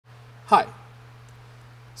Hi.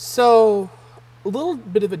 So, a little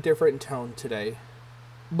bit of a different tone today.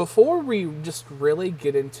 Before we just really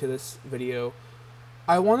get into this video,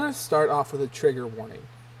 I want to start off with a trigger warning.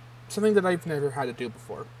 Something that I've never had to do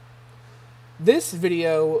before. This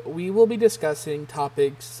video, we will be discussing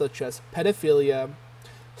topics such as pedophilia,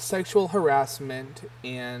 sexual harassment,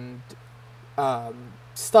 and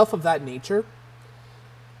stuff of that nature.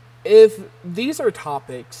 If these are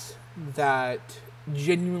topics that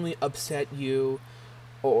genuinely upset you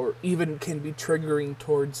or even can be triggering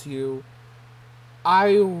towards you,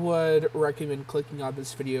 I would recommend clicking on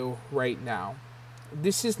this video right now.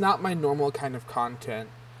 This is not my normal kind of content,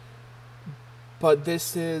 but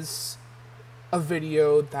this is a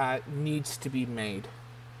video that needs to be made.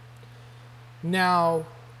 Now,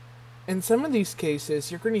 in some of these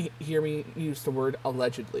cases, you're going to hear me use the word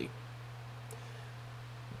allegedly.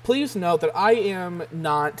 Please note that I am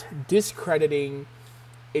not discrediting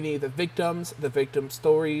any of the victim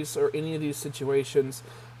stories, or any of these situations.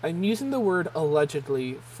 I'm using the word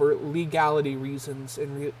allegedly for legality reasons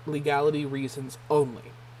and legality reasons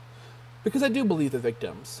only. Because I do believe the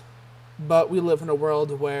victims. But we live in a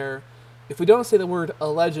world where if we don't say the word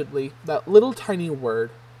allegedly, that little tiny word,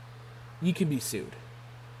 you can be sued.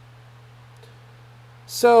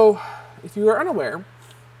 So, if you are unaware,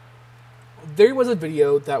 there was a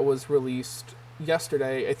video that was released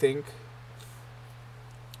yesterday, I think,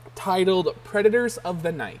 titled Predators of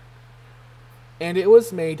the Night. And it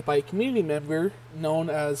was made by a community member known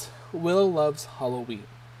as Willow Loves Halloween.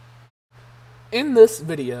 In this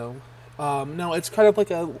video, no, it's kind of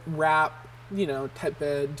like a rap, type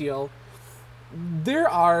of deal. There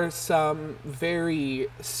are some very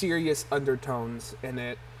serious undertones in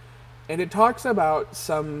it. And it talks about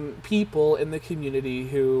some people in the community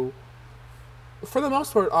who, for the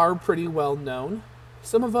most part, are pretty well known.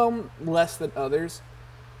 Some of them less than others.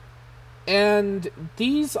 And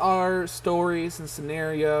these are stories and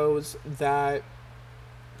scenarios that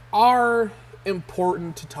are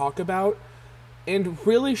important to talk about and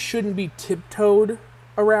really shouldn't be tiptoed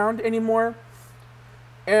around anymore.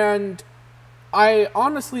 And I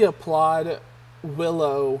honestly applaud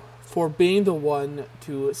Willow for being the one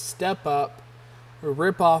to step up,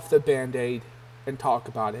 rip off the Band-Aid, and talk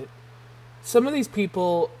about it. Some of these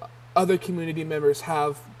people, other community members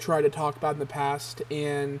have tried to talk about in the past,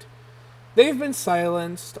 and they've been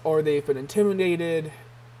silenced or they've been intimidated.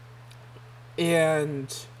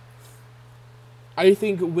 And I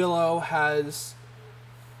think Willow has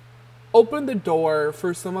opened the door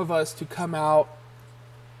for some of us to come out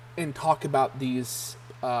and talk about these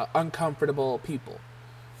uncomfortable people.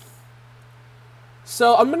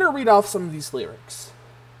 So I'm going to read off some of these lyrics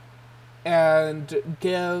and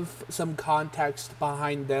give some context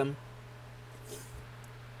behind them.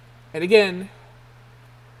 And again,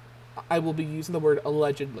 I will be using the word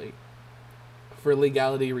allegedly for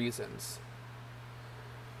legality reasons.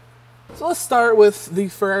 So let's start with the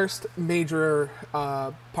first major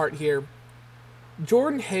part here.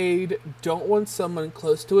 Jordan Hade don't want someone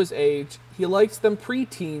close to his age. He likes them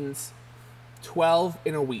preteens, 12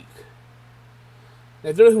 in a week. Now,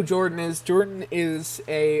 if you don't know who Jordan is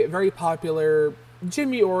a very popular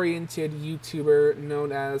Jimmy-oriented YouTuber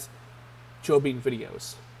known as Joe Bean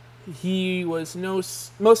Videos. He was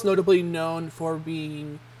most notably known for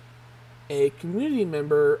being a community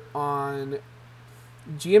member on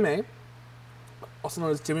GMA, also known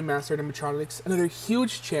as Jimmy Master Animatronics, another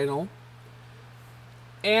huge channel.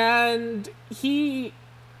 And he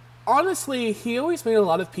always made a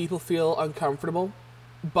lot of people feel uncomfortable,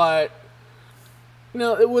 but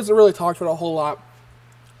it wasn't really talked about a whole lot.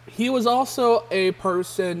 He was also a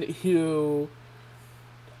person who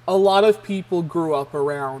a lot of people grew up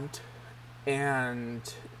around, and,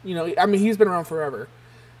 he's been around forever.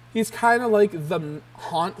 He's kind of like the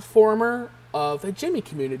Haunt Former of the Jimmy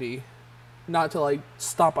community. Not to,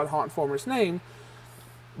 stomp on Haunt Former's name,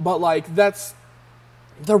 but, that's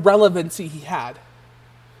the relevancy he had.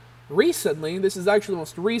 Recently, this is actually the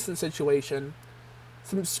most recent situation,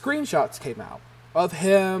 some screenshots came out of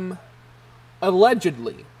him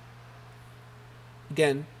allegedly.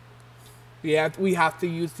 Again, we have to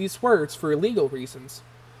use these words for legal reasons.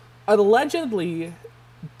 Allegedly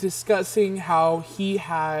discussing how he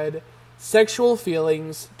had sexual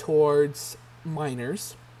feelings towards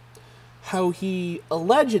minors, how he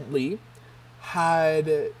allegedly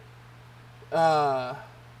had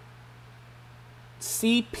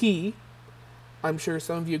CP, I'm sure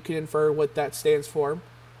some of you can infer what that stands for,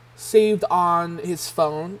 saved on his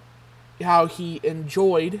phone, how he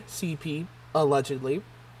enjoyed CP, allegedly,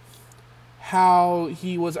 how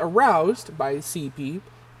he was aroused by CP,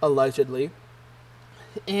 allegedly,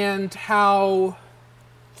 and how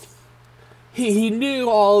he knew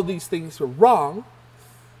all of these things were wrong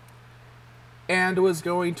and was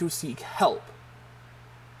going to seek help.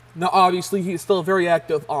 Now, obviously, he's still very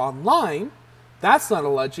active online. That's not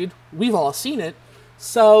alleged. We've all seen it.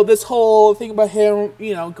 So this whole thing about him,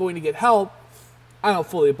 going to get help, I don't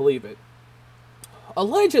fully believe it.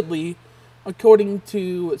 Allegedly, according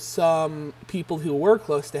to some people who were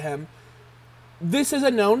close to him, this is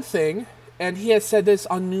a known thing, and he has said this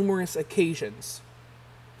on numerous occasions.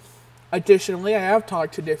 Additionally, I have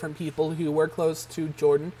talked to different people who were close to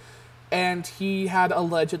Jordan, and he had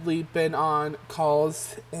allegedly been on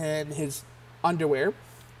calls in his underwear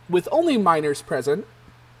with only minors present.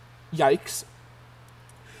 Yikes.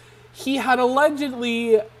 He had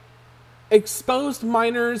allegedly exposed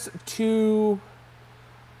minors to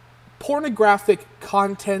pornographic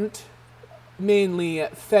content, mainly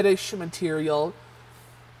fetish material,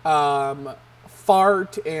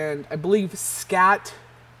 fart, and I believe scat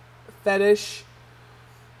fetish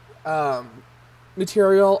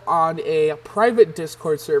material on a private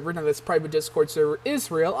Discord server. Now, this private Discord server is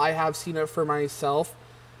real. I have seen it for myself.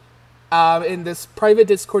 And this private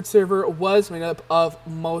Discord server was made up of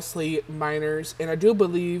mostly minors, and I do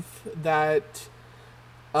believe that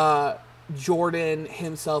Jordan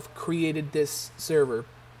himself created this server.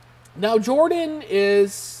 Now, Jordan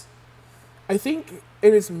is, I think,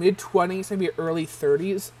 in his mid-20s, maybe early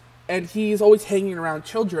 30s, and he's always hanging around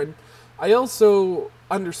children. I also,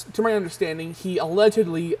 to my understanding, he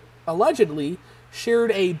allegedly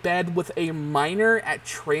shared a bed with a minor at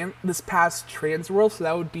this past Trans World, so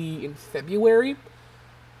that would be in February.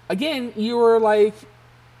 Again, you're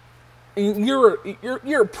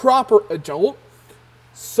a proper adult.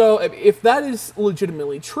 So if that is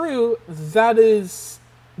legitimately true, that is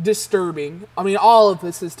disturbing. I mean, all of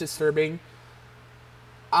this is disturbing.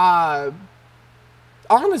 Honestly,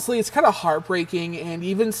 it's kind of heartbreaking, and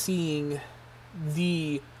even seeing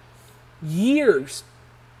the years.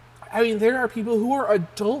 I mean, there are people who are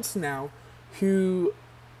adults now who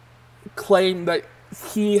claim that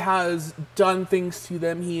he has done things to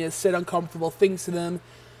them. He has said uncomfortable things to them.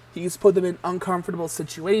 He's put them in uncomfortable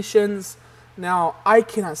situations. Now, I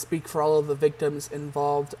cannot speak for all of the victims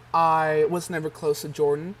involved. I was never close to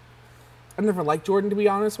Jordan. I never liked Jordan, to be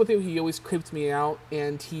honest with you. He always creeped me out,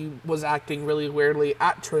 and he was acting really weirdly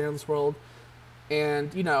at Trans World.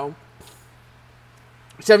 And,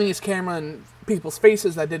 shoving his camera in people's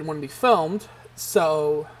faces that didn't want to be filmed.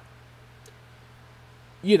 So,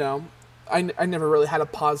 I never really had a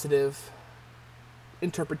positive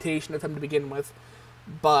interpretation of him to begin with.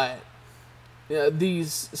 But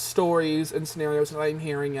these stories and scenarios that I'm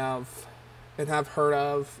hearing of and have heard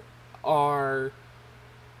of are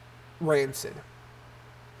rancid.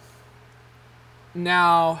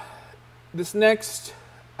 Now, this next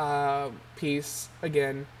piece,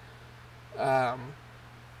 again,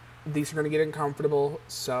 these are going to get uncomfortable,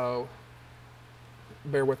 so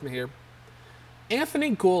bear with me here.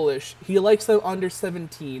 Anthony Goolish, he likes them under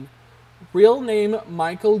 17. Real name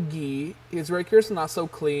Michael Gee. His record's not so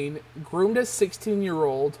clean. Groomed as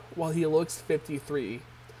 16-year-old while he looks 53.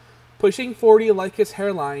 Pushing 40 like his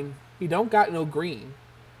hairline. He don't got no green.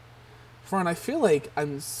 Friend, I feel like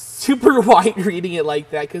I'm super white reading it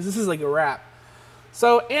like that because this is like a rap.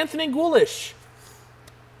 So, Anthony Goolish,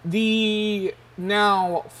 the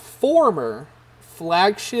now former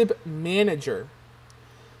Flagship manager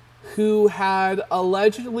who had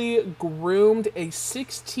allegedly groomed a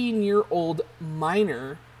 16-year-old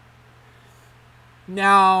minor.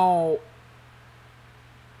 Now,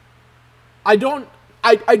 I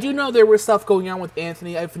do know there was stuff going on with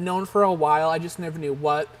Anthony. I've known for a while. I just never knew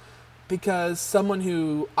what. Because someone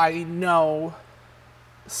who I know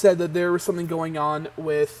said that there was something going on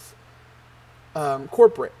with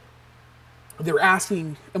corporate. They were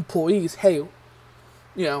asking employees, hey,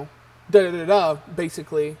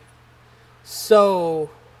 basically. So,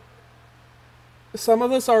 some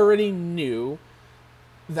of us already knew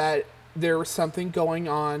that there was something going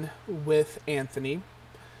on with Anthony,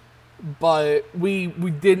 but we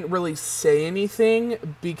didn't really say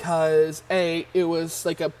anything because, A, it was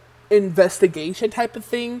like a investigation type of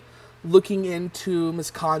thing, looking into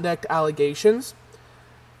misconduct allegations,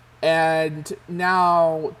 and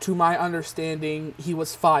now, to my understanding, he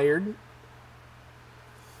was fired,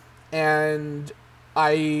 and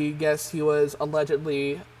I guess he was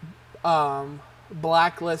allegedly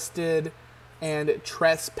blacklisted and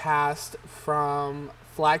trespassed from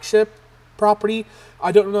Flagship property.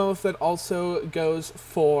 I don't know if that also goes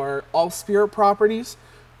for all Spirit properties,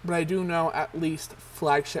 but I do know at least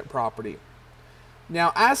Flagship property.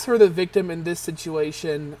 Now, as for the victim in this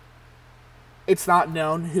situation, it's not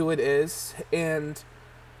known who it is, and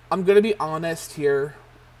I'm gonna be honest here.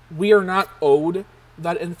 We are not owed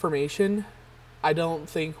that information. I don't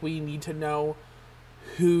think we need to know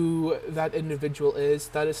who that individual is.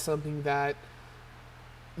 That is something that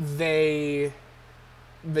they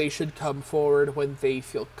should come forward when they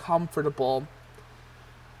feel comfortable,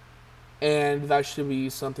 and that should be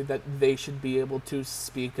something that they should be able to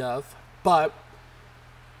speak of. But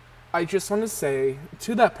I just want to say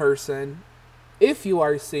to that person, if you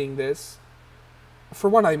are seeing this, for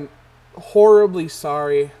one, I'm horribly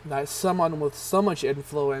sorry that someone with so much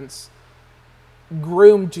influence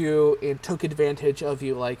groomed you and took advantage of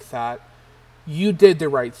you like that. You did the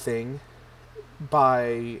right thing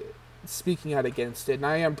by speaking out against it, and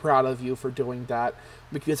I am proud of you for doing that,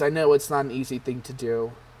 because I know it's not an easy thing to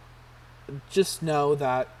do. Just know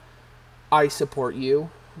that I support you,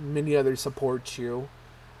 many others support you.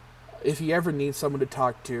 If you ever need someone to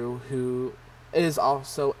talk to who is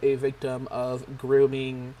also a victim of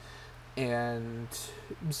grooming and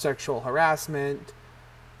sexual harassment,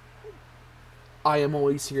 I am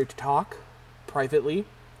always here to talk privately.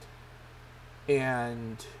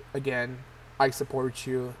 And again, I support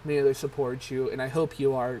you, many others support you, and I hope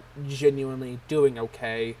you are genuinely doing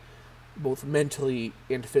okay, both mentally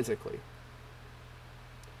and physically.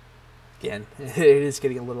 Again, it is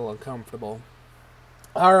getting a little uncomfortable.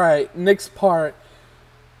 Alright, next part.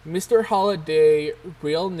 Mr. Holiday,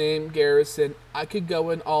 real name Garrison, I could go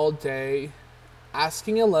in all day.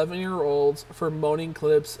 Asking 11-year-olds for moaning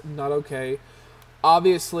clips, not okay.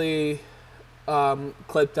 Obviously,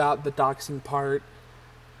 clipped out the doxing part.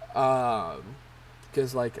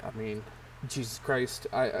 Because, like, I mean, Jesus Christ,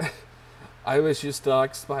 I was just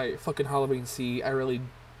doxed by fucking Halloween C. I really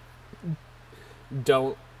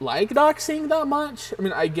don't like doxing that much. I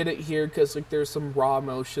mean, I get it here because, like, there's some raw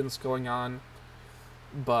emotions going on,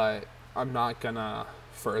 but I'm not gonna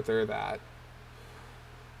further that.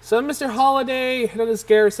 So Mr. Holiday, known as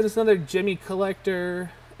Garrison, is another Jimmy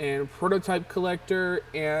collector and prototype collector,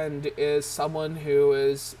 and is someone who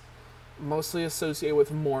is mostly associated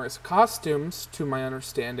with Morris Costumes, to my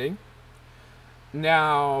understanding.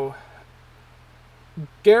 Now,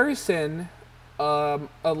 Garrison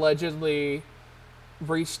allegedly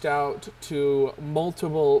reached out to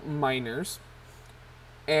multiple minors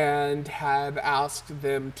and had asked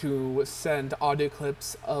them to send audio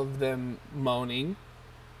clips of them moaning,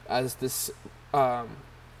 as this,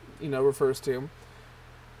 refers to.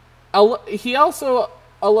 He also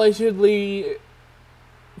allegedly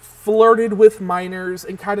flirted with minors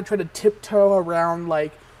and kind of tried to tiptoe around,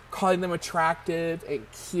 like, calling them attractive and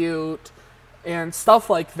cute and stuff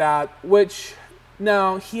like that, which,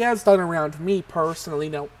 no, he has done around me personally.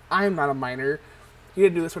 No, I'm not a minor. He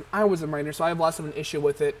didn't do this when I was a minor, so I have less of an issue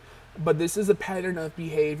with it. But this is a pattern of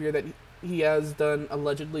behavior that he has done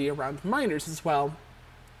allegedly around minors as well.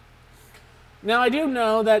 Now, I do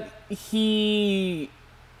know that he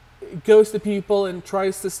goes to people and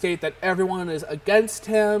tries to state that everyone is against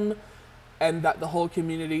him and that the whole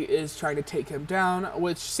community is trying to take him down,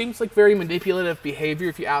 which seems like very manipulative behavior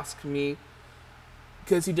if you ask me,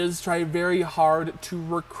 because he does try very hard to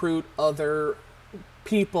recruit other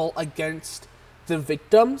people against the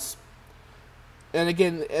victims. And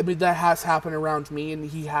again, I mean, that has happened around me,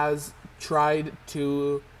 and he has tried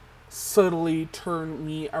to subtly turn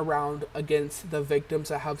me around against the victims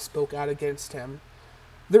that have spoke out against him.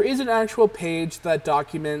 There is an actual page that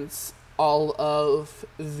documents all of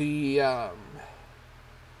the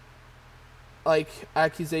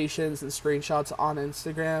accusations and screenshots on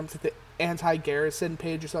Instagram. It's like the anti-Garrison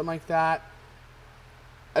page or something like that.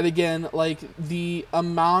 And again, like, the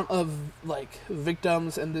amount of, like,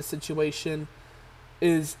 victims in this situation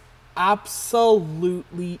is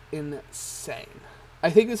absolutely insane. I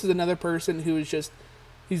think this is another person who is just,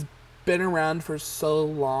 he's been around for so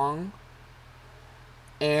long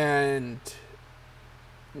and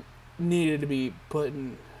needed to be put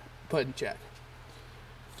in check.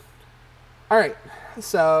 Alright,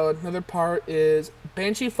 so another part is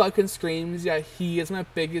Banshee fucking screams, yeah, he is my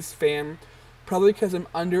biggest fan. Probably because I'm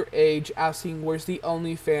underage, asking where's the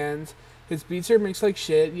OnlyFans. His beats are mixed like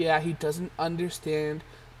shit. Yeah, he doesn't understand.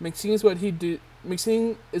 Mixing is what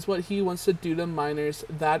he wants to do to minors.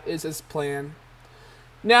 That is his plan.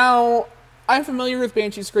 Now, I'm familiar with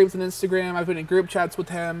Banshee Screams on Instagram. I've been in group chats with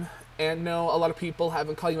him and know a lot of people have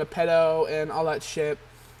been calling him a pedo and all that shit.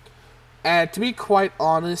 And to be quite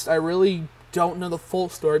honest, I really don't know the full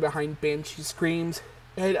story behind Banshee Screams.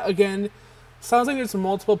 And again, sounds like there's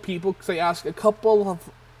multiple people, because I asked a couple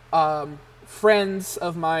of friends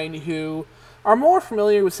of mine who are more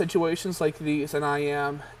familiar with situations like these than I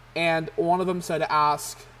am, and one of them said to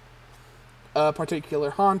ask a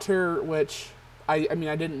particular haunter, which I mean,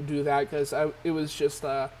 I didn't do that because it was just,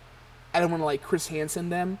 I don't want to like Chris Hansen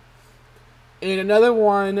them. And another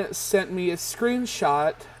one sent me a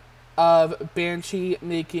screenshot of Banshee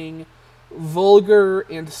making vulgar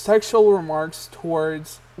and sexual remarks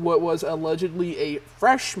towards what was allegedly a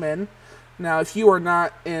freshman. Now, if you are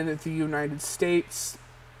not in the United States,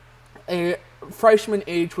 a freshman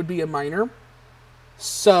age would be a minor.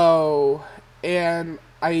 So, and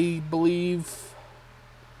I believe,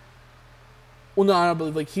 well, no, I don't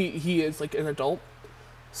believe, like, he is, like, an adult.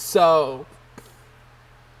 So,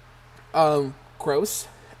 gross.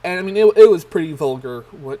 And, I mean, it was pretty vulgar,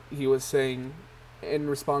 what he was saying in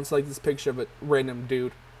response to, like, this picture of a random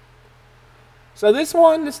dude. So this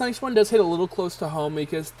next one does hit a little close to home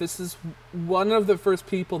because this is one of the first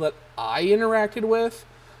people that I interacted with.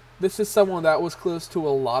 This is someone that was close to a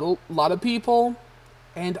lot of people.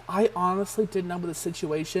 And I honestly didn't know about the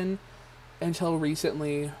situation until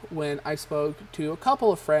recently when I spoke to a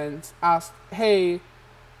couple of friends, asked, hey,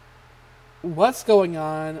 what's going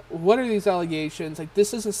on? What are these allegations? Like,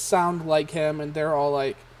 this doesn't sound like him. And they're all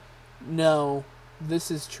like, no, this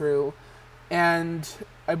is true. And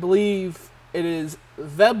I believe it is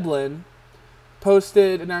Veblen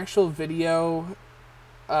posted an actual video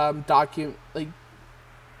documenting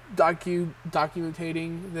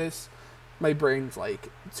this. My brain's like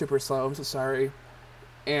super slow, I'm so sorry.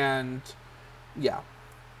 And yeah.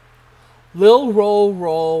 Lil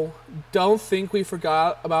Roll, don't think we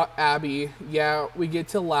forgot about Abby. Yeah, we get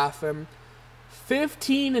to laugh him.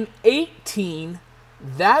 15 and 18,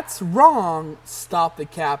 that's wrong. Stop the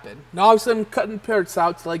capping. Now obviously I'm cutting parts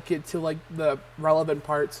out to like get to like the relevant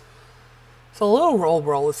parts. So Lil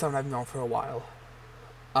Roll is someone I've known for a while.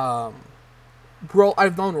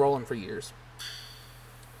 I've known Roland for years.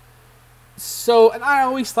 So, and I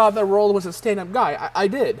always thought that Roland was a stand-up guy. I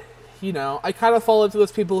did. You know, I kind of fall into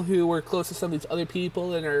those people who were close to some of these other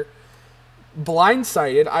people and are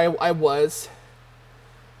blindsided. I was.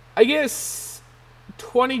 I guess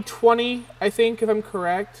 2020, I think, if I'm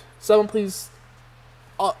correct. Someone please,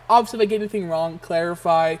 obviously if I get anything wrong,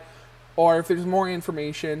 clarify. Or if there's more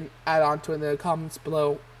information, add on to it in the comments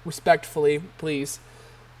below. Respectfully, please.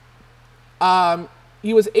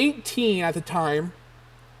 He was 18 at the time,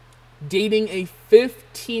 dating a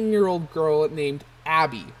 15-year-old girl named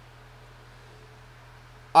Abby.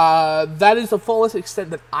 That is the fullest extent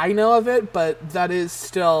that I know of it, but that is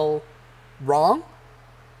still wrong.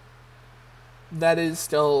 That is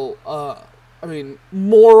still, I mean,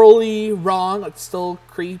 morally wrong. It's still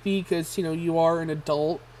creepy because, you know, you are an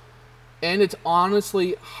adult. And it's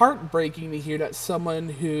honestly heartbreaking to hear that someone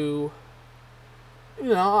who, you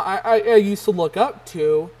know, I used to look up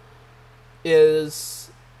to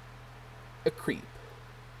is a creep.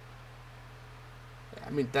 I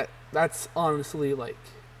mean, that's honestly, like,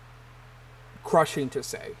 crushing to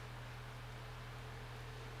say.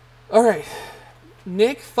 Alright.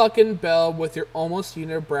 Nick fucking Bell with your almost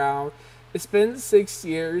unibrow. It's been 6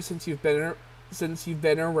 years since you've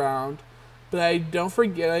been around. But I don't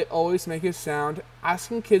forget, I always make a sound.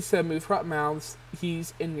 Asking kids to move front mouths.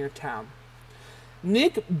 He's in your town.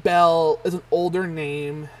 Nick Bell is an older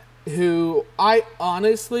name who I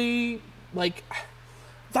honestly, like,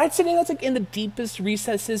 that's a name that's like in the deepest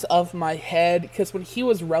recesses of my head. Because when he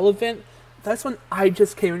was relevant, that's when I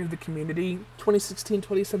just came into the community. 2016,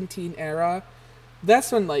 2017 era.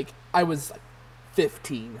 That's when, like, I was like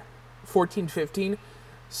 14, 15.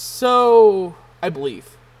 So, I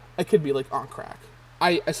believe. I could be, like, on crack.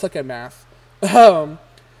 I suck at math.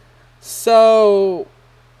 So,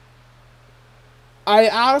 I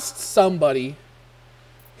asked somebody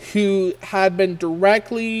who had been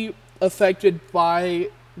directly affected by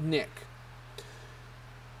Nick.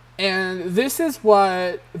 And this is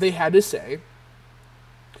what they had to say.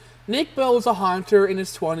 Nick Bell was a haunter in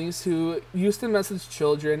his 20s who used to message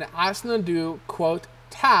children, asking them to do, quote,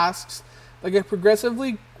 tasks that get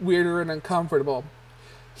progressively weirder and uncomfortable.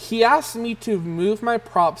 He asked me to move my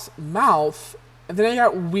prop's mouth, and then I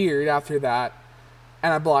got weird after that,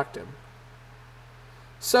 and I blocked him.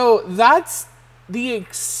 So that's the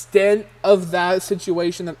extent of that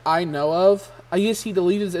situation that I know of. I guess he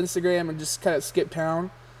deleted his Instagram and just kind of skipped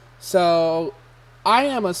town. So I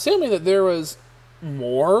am assuming that there was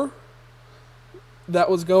more that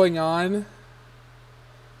was going on.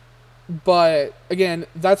 But, again,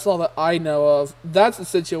 that's all that I know of. That's a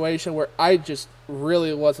situation where I just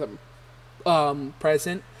really wasn't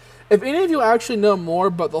present. If any of you actually know more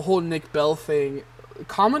about the whole Nick Bell thing,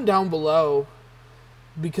 comment down below.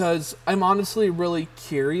 Because I'm honestly really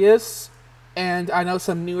curious. And I know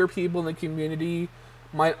some newer people in the community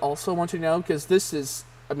might also want to know. Because this is,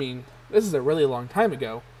 I mean, This is a really long time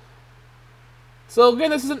ago. So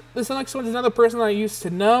again, this next one is another person I used to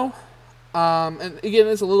know. And again,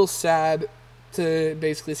 it's a little sad to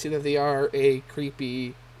basically see that they are a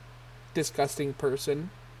creepy, disgusting person.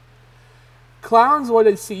 Clowns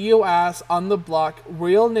would see your ass on the block.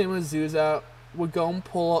 Real name is Zuza. We're going,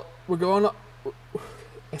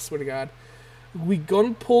 I swear to God. We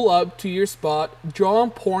gonna pull up to your spot.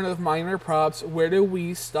 Drawing porn of minor props. Where do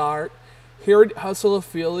we start? Here at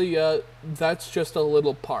Hustleophilia, that's just a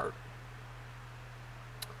little part.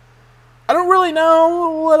 I don't really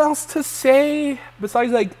know what else to say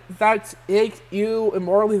besides, like, that's it, you,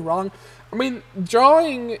 immorally wrong. I mean,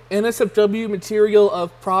 drawing NSFW material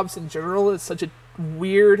of props in general is such a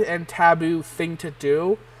weird and taboo thing to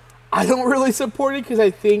do. I don't really support it because I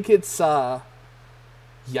think it's, yikes.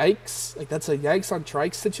 Like, that's a yikes on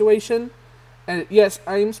trikes situation. And yes,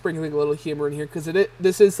 I am sprinkling a little humor in here because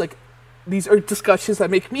this is, like, these are discussions that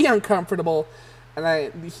make me uncomfortable,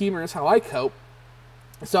 and the humor is how I cope.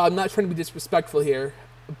 So I'm not trying to be disrespectful here,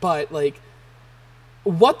 but, like,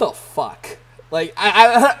 what the fuck? Like,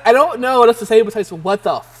 I don't know what else to say besides what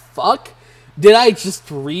the fuck? Did I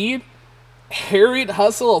just read Harriet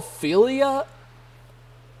Hustleophilia?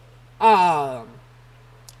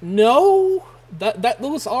 No.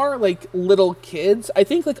 Those are, like, little kids. I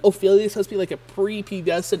think, like, Ophelia is supposed to be, like, a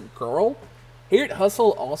prepubescent girl. Harriet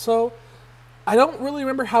Hustle also. I don't really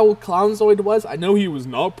remember how Clownzoid was. I know he was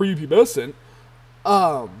not prepubescent.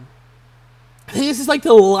 I think this is, like,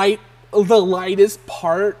 the lightest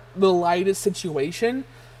part, the lightest situation.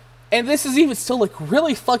 And this is even still, like,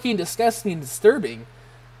 really fucking disgusting and disturbing.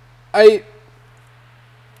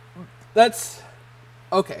 That's...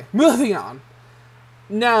 Okay, moving on.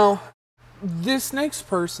 Now, this next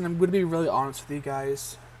person, I'm going to be really honest with you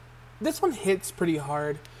guys. This one hits pretty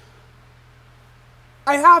hard.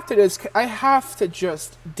 I have to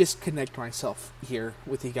just disconnect myself here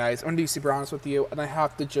with you guys. I'm going to be super honest with you, and I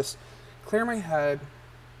have to just clear my head.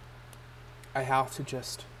 I have to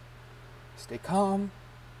just stay calm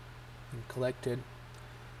and collected.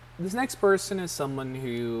 This next person is someone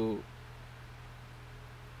who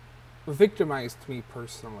victimized me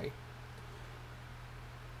personally.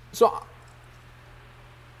 So,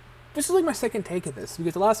 this is like my second take of this,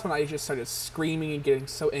 because the last one I just started screaming and getting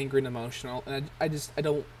so angry and emotional, and I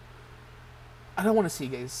don't want to see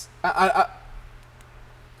you guys. I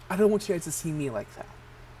don't want you guys to see me like that.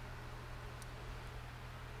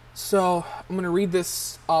 So, I'm going to read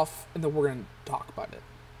this off, and then we're going to talk about it.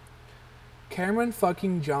 Cameron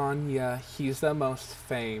fucking John, yeah, he's the most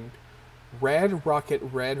famed. Red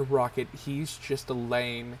Rocket, he's just a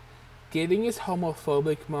lame. Getting his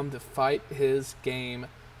homophobic mom to fight his game.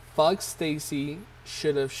 Fuck Stacy,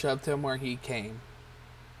 should have shoved him where he came.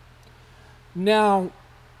 Now,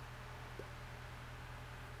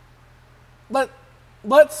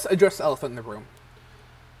 let's address the elephant in the room.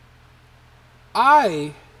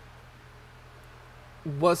 I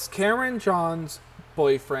was Cameron John's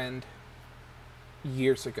boyfriend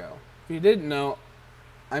years ago. If you didn't know,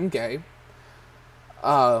 I'm gay.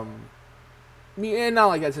 Not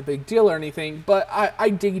like that's a big deal or anything, but I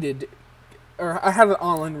dated, or I had an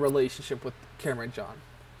online relationship with Cameron John.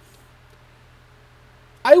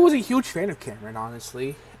 I was a huge fan of Cameron,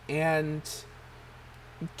 honestly, and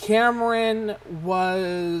Cameron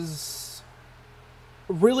was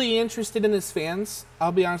really interested in his fans,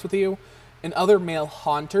 I'll be honest with you, and other male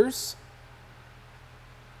haunters,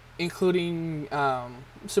 including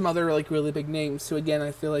some other, like, really big names, so again,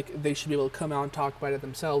 I feel like they should be able to come out and talk about it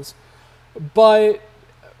themselves. But,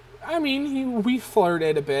 I mean, we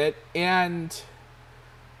flirted a bit, and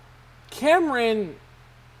Cameron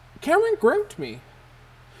groomed me.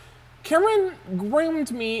 Cameron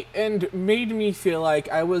groomed me and made me feel like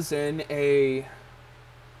I was in a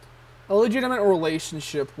legitimate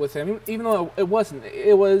relationship with him, even though it wasn't.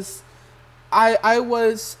 It was, I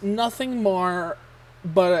was nothing more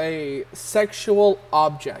but a sexual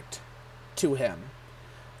object to him.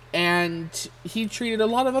 And he treated a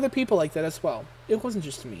lot of other people like that as well. It wasn't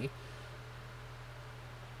just me.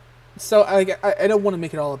 So I don't want to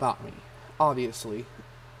make it all about me, obviously.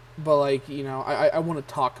 But, like, you know, I want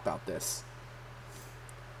to talk about this.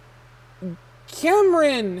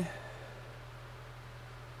 Cameron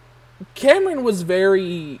was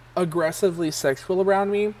very aggressively sexual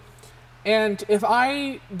around me. And if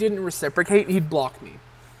I didn't reciprocate, he'd block me.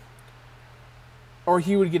 Or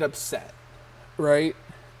he would get upset, right?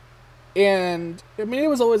 And, I mean, it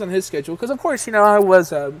was always on his schedule. Because, of course, you know, I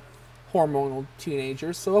was a hormonal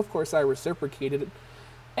teenager. So, of course, I reciprocated.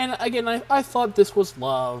 And, again, I thought this was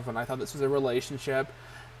love. And I thought this was a relationship.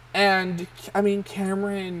 And, I mean,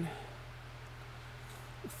 Cameron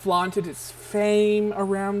flaunted his fame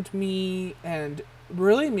around me and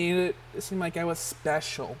really made it seem like I was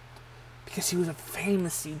special because he was a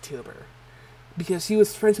famous YouTuber, because he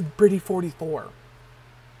was friends with Britty44.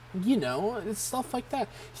 You know, it's stuff like that.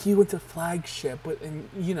 He went to Flagship with, and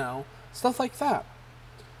you know, stuff like that.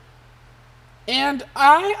 And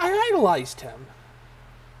I idolized him.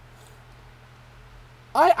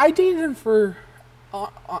 I dated him for,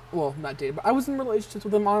 well, not dated, but I was in relationships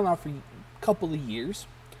with him on and off for a couple of years.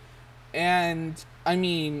 And, I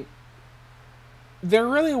mean, there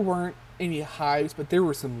really weren't any highs, but there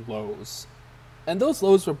were some lows. And those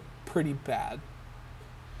lows were pretty bad.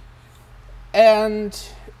 And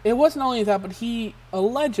it wasn't only that, but he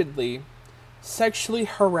allegedly sexually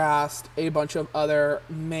harassed a bunch of other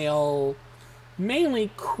male,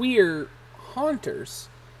 mainly queer haunters,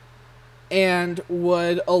 and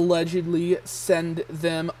would allegedly send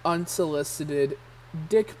them unsolicited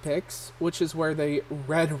dick pics, which is where the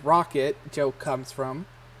red rocket joke comes from,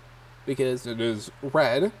 because it is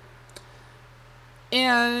red.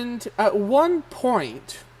 And at one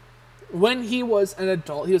point, when he was an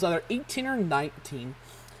adult, he was either 18 or 19,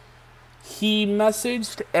 he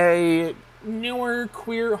messaged a newer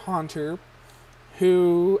queer haunter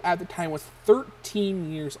who at the time was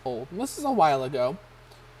 13 years old. And this is a while ago.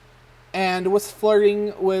 And was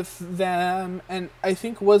flirting with them, and I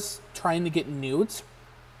think was trying to get nudes,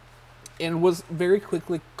 and was very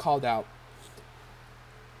quickly called out.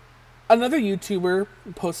 Another YouTuber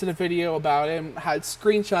posted a video about him, had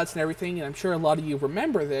screenshots and everything, and I'm sure a lot of you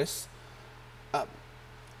remember this.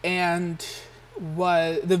 And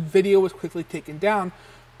the video was quickly taken down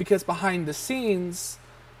because behind the scenes,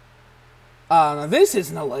 this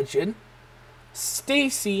isn't alleged,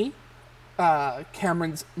 Stacy,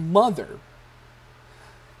 Cameron's mother,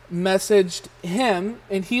 messaged him,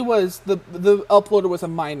 and he was, the uploader was a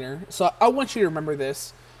minor, so I want you to remember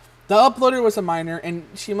this. The uploader was a minor, and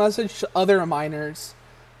she messaged other minors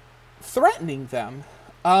threatening them,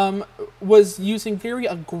 was using very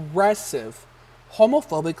aggressive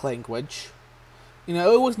homophobic language. You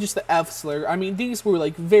know, it wasn't just the F slur. I mean, these were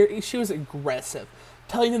like she was aggressive,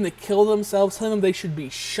 telling them to kill themselves, telling them they should be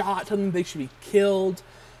shot, telling them they should be killed.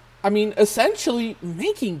 I mean, essentially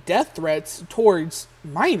making death threats towards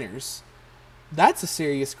minors. That's a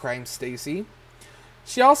serious crime, Stacy.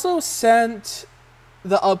 She also sent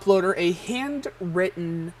the uploader a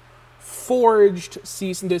handwritten, forged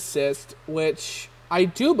cease and desist, which I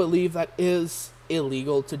do believe that is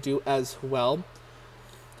illegal to do as well.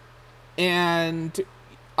 And,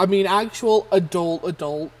 I mean, actual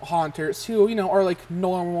adult haunters who, you know, are like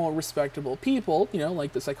normal, respectable people, you know,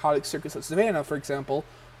 like the Psychotic Circus of Savannah, for example,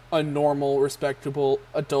 a normal, respectable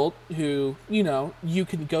adult who, you know, you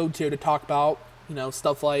can go to talk about, you know,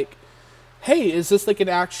 stuff like, hey, is this like an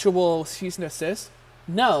actual cease and desist?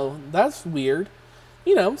 No, that's weird.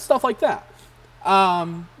 You know, stuff like that.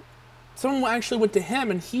 Someone actually went to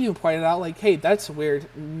him and he pointed out, like, hey, that's weird.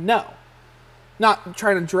 No. Not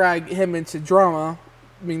trying to drag him into drama.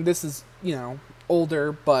 I mean, this is, you know,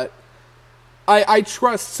 older, but I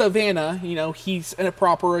trust Savannah. You know, he's a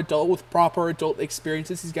proper adult with proper adult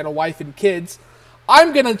experiences. He's got a wife and kids.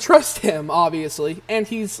 I'm going to trust him, obviously. And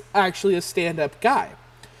he's actually a stand-up guy.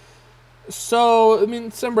 So, I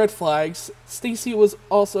mean, some red flags. Stacy was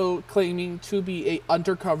also claiming to be a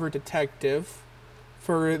undercover detective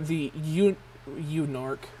for the New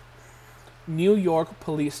York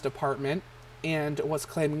Police Department, and was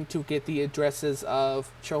claiming to get the addresses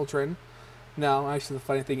of children. Now, actually, the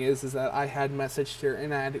funny thing is that I had messaged her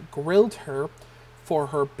and I had grilled her for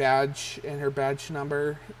her badge and her badge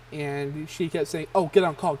number, and she kept saying, "Oh, get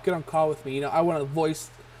on call with me. You know, I'm gonna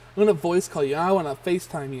voice call you. I want to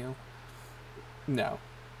FaceTime you." No.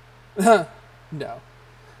 No.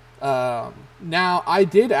 Now, I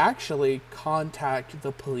did actually contact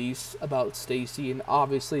the police about Stacy, and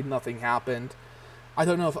obviously nothing happened. I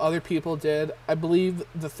don't know if other people did. I believe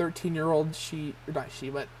the 13-year-old,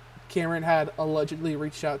 but Cameron had allegedly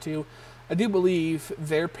reached out to. I do believe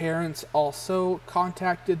their parents also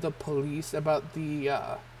contacted the police about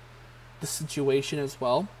the situation as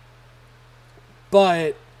well.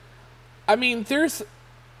 But, I mean,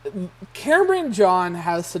 Cameron John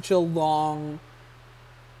has such a long,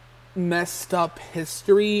 messed up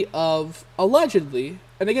history of allegedly,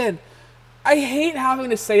 and again, I hate having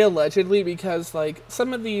to say allegedly because, like,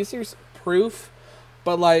 some of these, there's proof,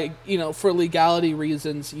 but, like, you know, for legality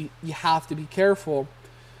reasons, you have to be careful.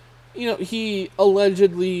 You know, he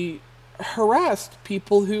allegedly harassed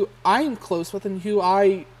people who I'm close with and who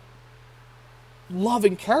I love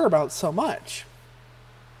and care about so much.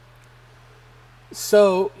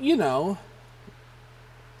 So, you know,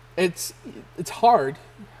 it's hard.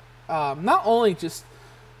 not only just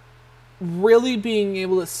really being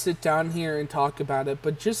able to sit down here and talk about it,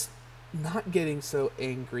 but just not getting so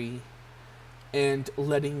angry and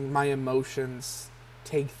letting my emotions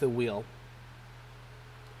take the wheel.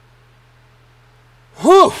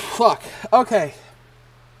 Whew, fuck. Okay.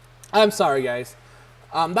 I'm sorry, guys.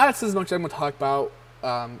 That's as much I'm going to talk about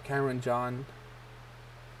Cameron John,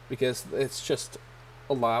 because it's just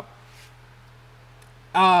a lot.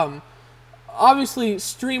 Obviously,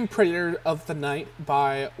 Stream Predator of the Night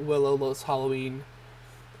by Willow Loves Halloween.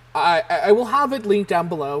 I will have it linked down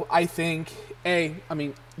below. I think,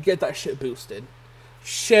 get that shit boosted.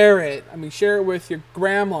 Share it. Share it with your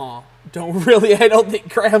grandma. I don't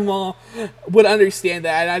think grandma would understand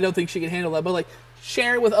that, and I don't think she can handle that, but, like,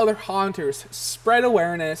 share it with other haunters. Spread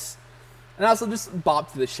awareness. And also just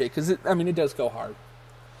bop to this shit, because, it does go hard.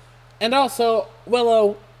 And also,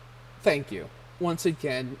 Willow, thank you once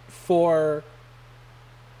again for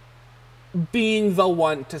being the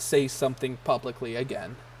one to say something publicly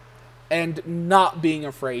again. And not being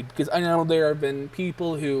afraid, because I know there have been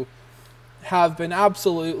people who have been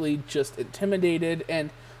absolutely just intimidated, and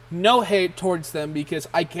no hate towards them, because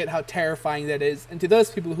I get how terrifying that is. And to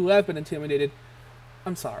those people who have been intimidated,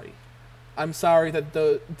 I'm sorry. I'm sorry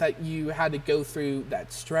that you had to go through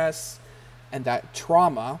that stress and that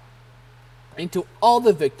trauma. And to all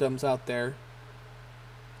the victims out there,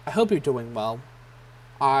 I hope you're doing well.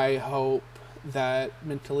 I hope that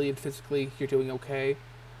mentally and physically you're doing okay.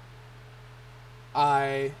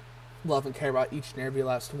 I love and care about each and every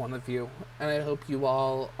last one of you. And I hope you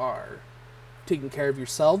all are taking care of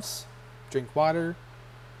yourselves. Drink water.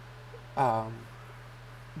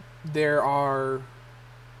 There are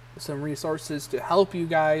some resources to help you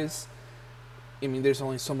guys. There's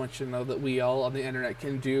only so much that we all on the internet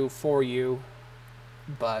can do for you,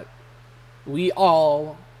 but we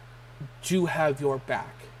all do have your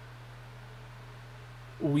back.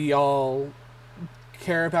 We all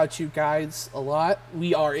care about you guys a lot.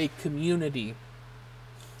 We are a community,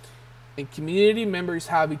 and community members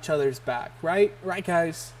have each other's back, right? Right,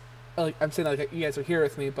 guys? I'm saying, like, you guys are here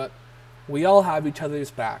with me, but we all have each other's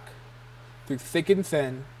back through thick and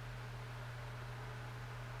thin.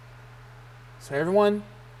 So everyone,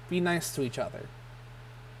 be nice to each other.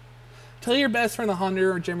 Tell your best friend, the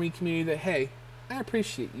Hunter or Gemini community, that, hey, I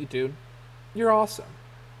appreciate you, dude. You're awesome.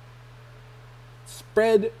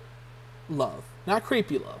 Spread love. Not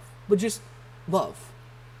creepy love, but just love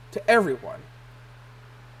to everyone.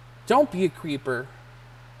 Don't be a creeper.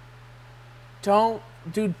 Don't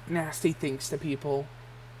do nasty things to people.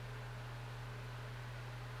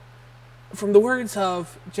 From the words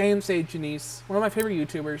of James A. Janice, one of my favorite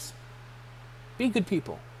YouTubers, be good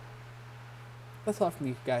people. That's all from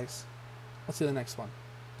you guys. I'll see you in the next one.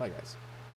 Bye, guys.